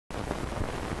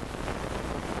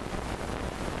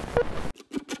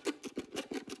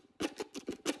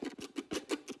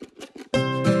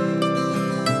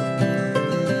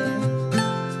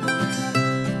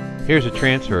Here's a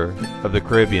transfer of the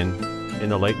Caribbean in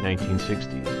the late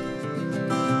 1960s.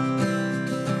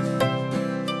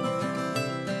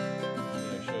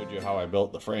 I showed you how I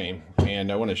built the frame,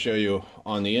 and I want to show you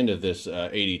on the end of this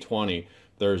 80-20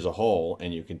 there's a hole,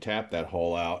 and you can tap that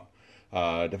hole out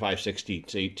to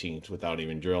 5/16 without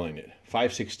even drilling it.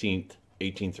 5/16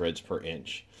 18 threads per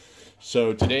inch.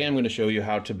 So today I'm going to show you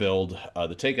how to build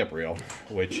the take-up reel,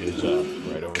 which is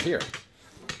right over here.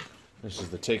 This is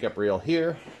the take-up reel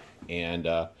here, and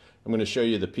I'm going to show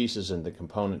you the pieces and the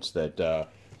components that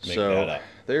make that up.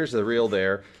 There's the reel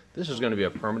there. This is going to be a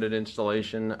permanent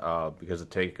installation because the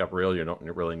take-up reel you don't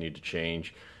really need to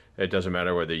change. It doesn't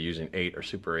matter whether you're using 8 or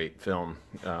Super 8 film.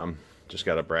 Just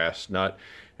got a brass nut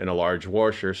and a large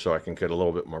washer so I can get a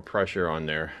little bit more pressure on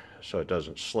there so it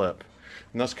doesn't slip.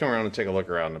 And let's come around and take a look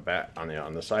around the back on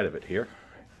the side of it here.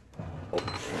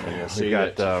 And you'll see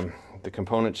got the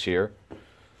components here.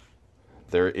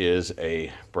 There is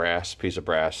a piece of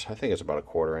brass. I think it's about a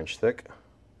 1/4 inch thick.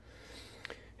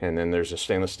 And then there's a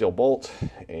stainless steel bolt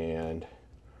and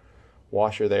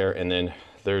washer there. And then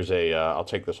there's a, I'll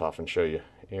take this off and show you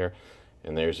here.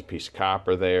 And there's a piece of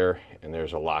copper there, and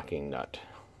there's a locking nut.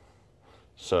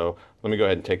 So let me go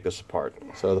ahead and take this apart.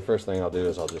 So the first thing I'll do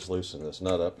is I'll just loosen this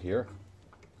nut up here.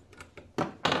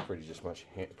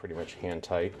 Pretty much hand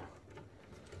tight.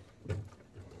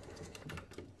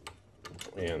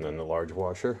 And then the large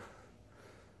washer.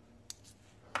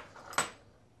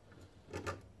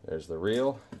 There's the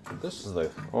reel. This is the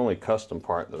only custom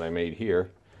part that I made here.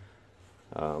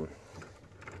 Go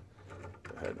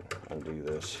ahead and undo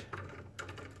this.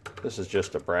 This is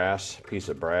just a piece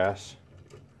of brass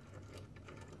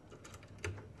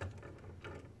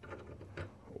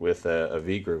with a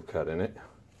V-groove cut in it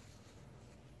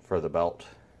for the belt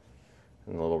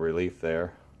and a little relief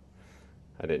there.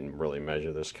 I didn't really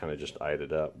measure this, kind of just eyed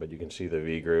it up, but you can see the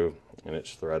V-groove and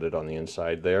it's threaded on the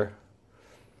inside there.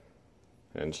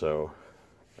 And so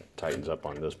it tightens up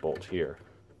on this bolt here.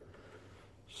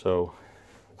 So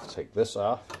let's take this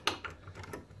off.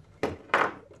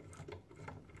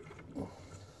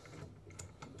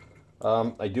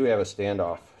 I do have a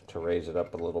standoff to raise it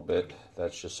up a little bit.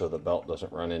 That's just so the belt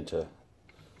doesn't run into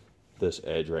this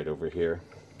edge right over here.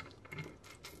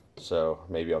 So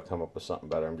maybe I'll come up with something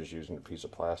better. I'm just using a piece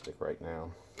of plastic right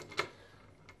now.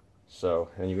 So,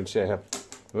 and you can see I have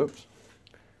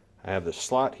this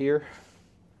slot here.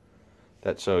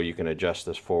 That's so you can adjust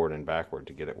this forward and backward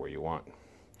to get it where you want.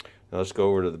 Now let's go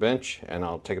over to the bench and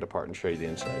I'll take it apart and show you the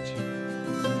insides.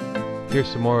 Here's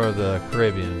some more of the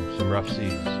Caribbean, some rough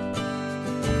seas.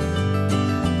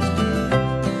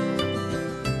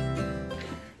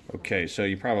 Okay, so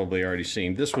you probably already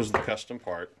seen this was the custom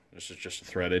part. This is just a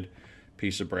threaded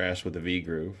piece of brass with a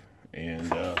V-groove,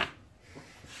 and let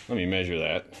me measure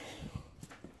that.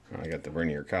 I got the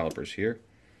vernier calipers here.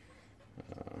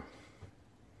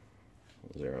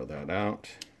 Zero that out.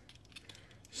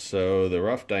 So the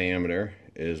rough diameter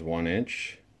is 1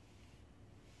 inch.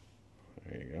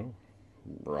 There you go,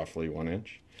 roughly 1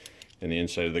 inch, and the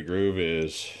inside of the groove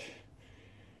is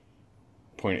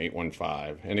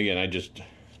 0.815. And again, I just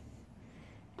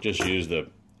use the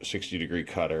 60-degree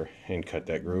cutter and cut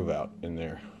that groove out in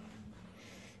there.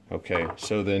 Okay,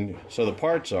 so the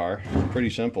parts are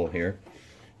pretty simple here.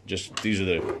 Just these are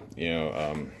the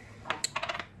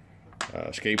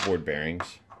skateboard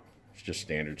bearings. It's just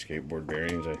standard skateboard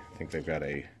bearings. I think they've got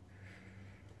a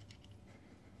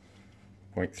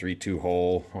 0.32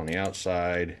 hole on the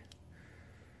outside,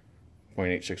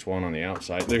 0.861 on the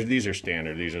outside. These are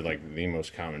standard. These are like the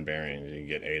most common bearings. You can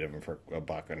get 8 of them for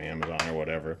 $1 on Amazon or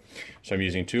whatever. So I'm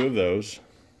using 2 of those,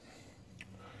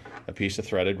 a piece of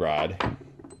threaded rod,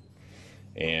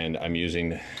 and I'm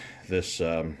using this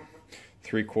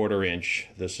 3/4 inch.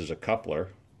 This is a coupler,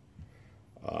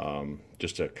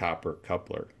 just a copper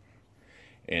coupler.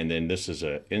 And then this is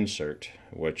an insert,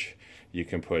 which you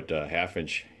can put a 1/2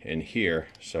 inch in here.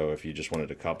 So if you just wanted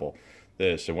to couple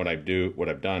this, and what I've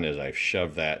done is I've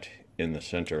shoved that in the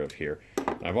center of here.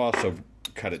 I've also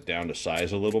cut it down to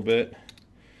size a little bit.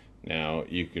 Now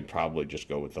you could probably just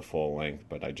go with the full length,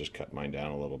 but I just cut mine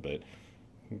down a little bit.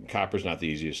 Copper's not the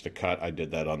easiest to cut. I did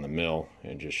that on the mill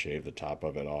and just shaved the top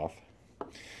of it off.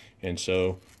 And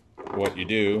so what you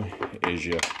do is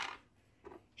you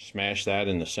smash that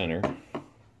in the center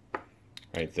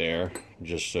right there,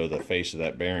 just so the face of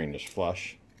that bearing is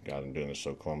flush. God, I'm doing this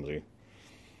so clumsy.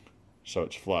 So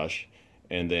it's flush,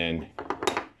 and then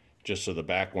just so the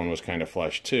back one was kind of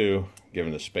flush too,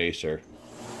 given the spacer,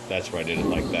 that's why I did it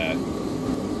like that.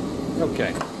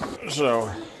 Okay, so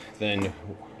then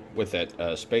with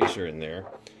that spacer in there,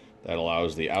 that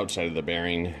allows the outside of the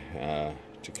bearing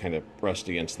to kind of rest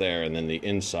against there, and then the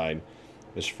inside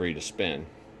is free to spin.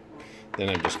 Then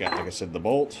I've just got, like I said, the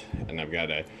bolt, and I've got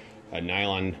a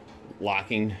nylon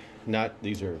locking nut.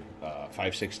 These are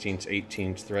 5/16,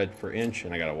 18 thread per inch,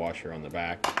 and I got a washer on the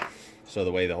back. So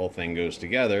the way the whole thing goes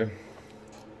together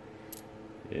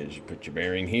is you put your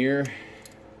bearing here.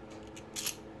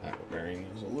 That bearing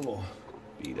is a little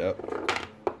beat up.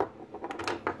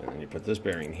 And then you put this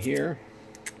bearing here.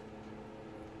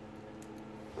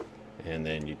 And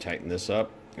then you tighten this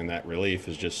up, and that relief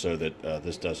is just so that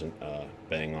this doesn't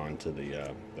bang onto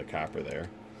the copper there.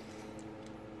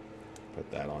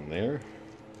 Put that on there.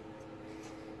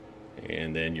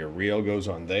 And then your reel goes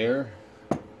on there.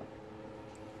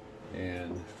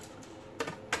 And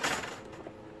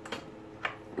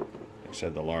like I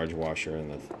said, the large washer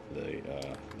and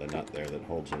the nut there that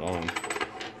holds it on.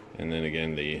 And then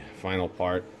again, the final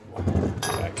part,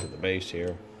 back to the base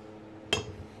here.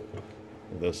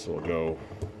 This will go,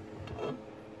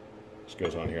 this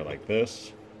goes on here like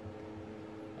this.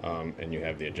 And you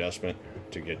have the adjustment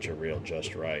to get your reel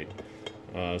just right.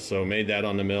 So made that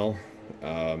on the mill.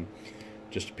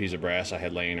 Just a piece of brass I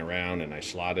had laying around, and I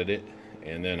slotted it,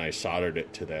 and then I soldered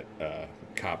it to that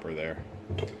copper there.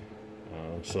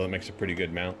 So that makes a pretty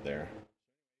good mount there.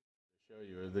 To show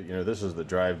you that, you know, this is the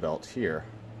drive belt here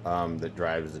that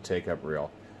drives the take-up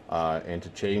reel, and to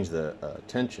change the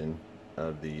tension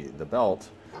of the belt,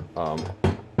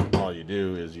 all you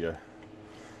do is you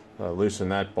loosen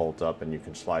that bolt up, and you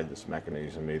can slide this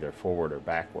mechanism either forward or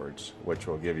backwards, which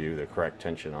will give you the correct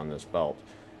tension on this belt.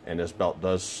 And this belt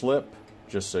does slip,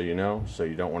 just so you know, so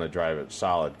you don't want to drive it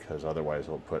solid, because otherwise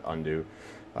it'll put undue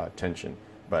tension.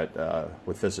 But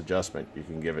with this adjustment, you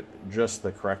can give it just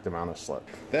the correct amount of slip.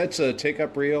 That's a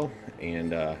take-up reel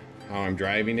and how I'm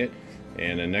driving it.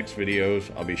 And in the next videos,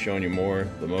 I'll be showing you more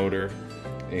the motor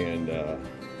and the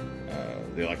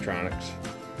electronics.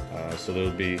 So there'll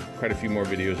be quite a few more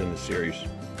videos in the series.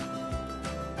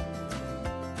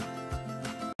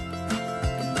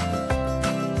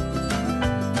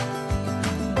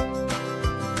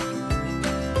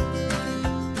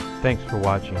 Thanks for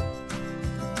watching.